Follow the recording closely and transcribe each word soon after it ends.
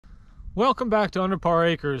Welcome back to Under Par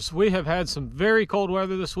Acres. We have had some very cold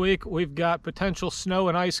weather this week. We've got potential snow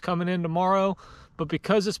and ice coming in tomorrow, but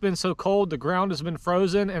because it's been so cold, the ground has been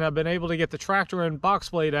frozen, and I've been able to get the tractor and box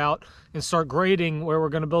blade out and start grading where we're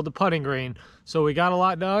going to build the putting green. So we got a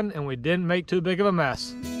lot done, and we didn't make too big of a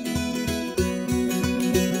mess.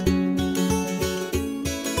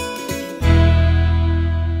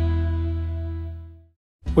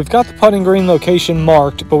 We've got the putting green location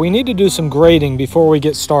marked, but we need to do some grading before we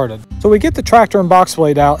get started. So we get the tractor and box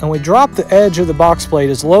blade out, and we drop the edge of the box blade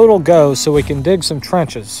as low it'll go so we can dig some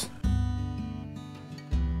trenches.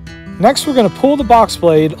 Next, we're going to pull the box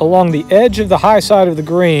blade along the edge of the high side of the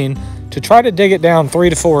green to try to dig it down 3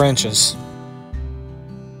 to 4 inches.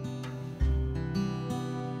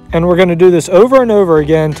 And we're going to do this over and over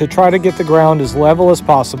again to try to get the ground as level as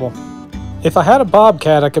possible. If I had a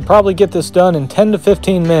bobcat, I could probably get this done in 10 to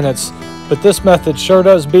 15 minutes, but this method sure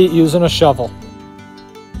does beat using a shovel.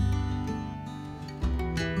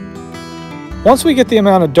 Once we get the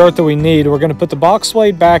amount of dirt that we need, we're going to put the box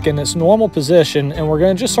blade back in its normal position, and we're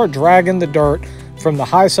going to just start dragging the dirt from the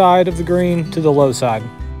high side of the green to the low side.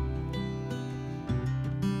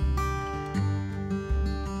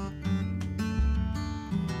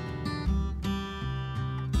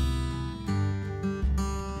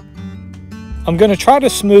 I'm going to try to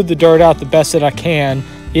smooth the dirt out the best that I can,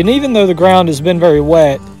 and even though the ground has been very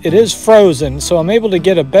wet, it is frozen, so I'm able to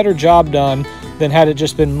get a better job done than had it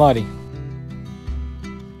just been muddy.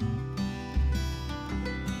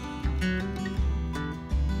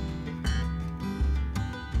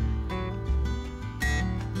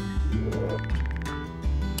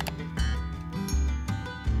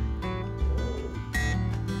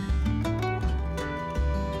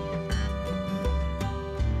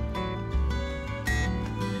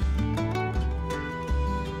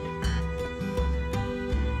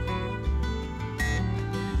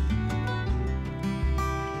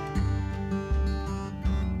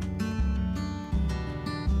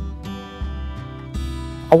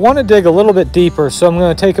 I want to dig a little bit deeper, so I'm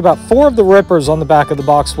going to take about 4 of the rippers on the back of the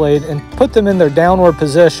box blade and put them in their downward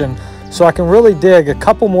position so I can really dig a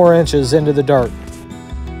couple more inches into the dirt.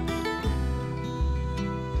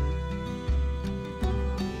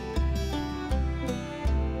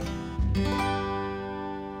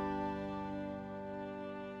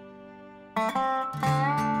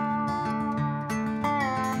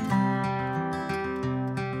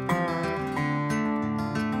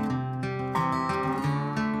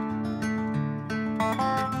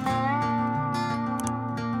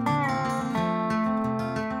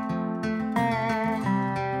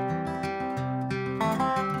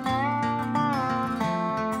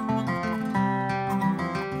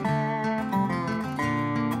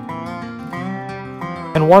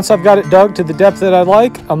 And once I've got it dug to the depth that I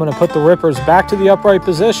like, I'm going to put the rippers back to the upright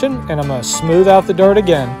position, and I'm going to smooth out the dirt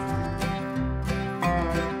again.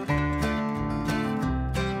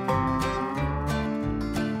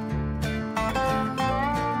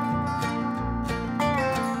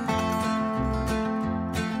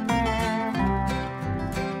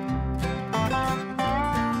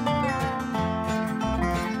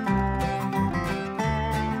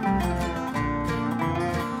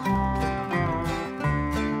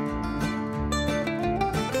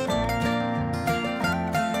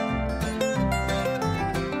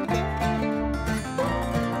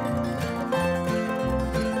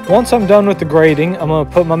 Once I'm done with the grading, I'm going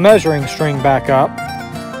to put my measuring string back up.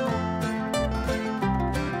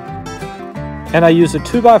 And I use a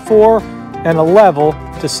 2x4 and a level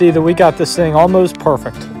to see that we got this thing almost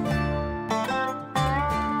perfect.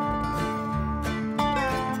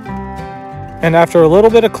 And after a little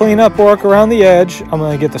bit of cleanup work around the edge, I'm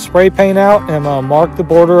going to get the spray paint out and I'm going to mark the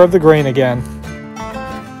border of the green again.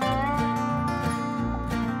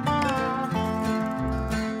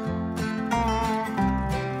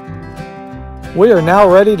 We are now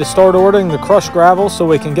ready to start ordering the crushed gravel so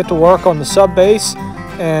we can get to work on the sub base,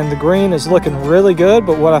 and the green is looking really good,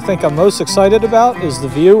 but what I think I'm most excited about is the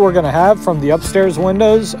view we're going to have from the upstairs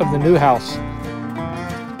windows of the new house.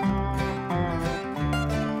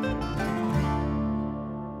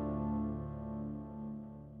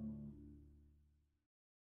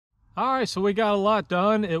 Alright, so we got a lot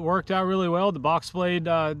done. It worked out really well. The box blade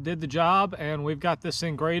did the job, and we've got this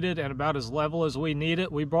thing graded and about as level as we need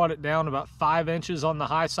it. We brought it down about 5 inches on the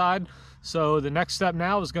high side. So the next step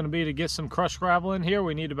now is going to be to get some crushed gravel in here.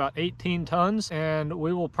 We need about 18 tons, and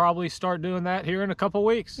we will probably start doing that here in a couple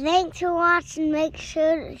weeks. Thanks for watching. Make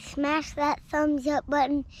sure to smash that thumbs up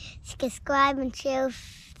button, subscribe, and share with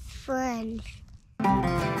friends.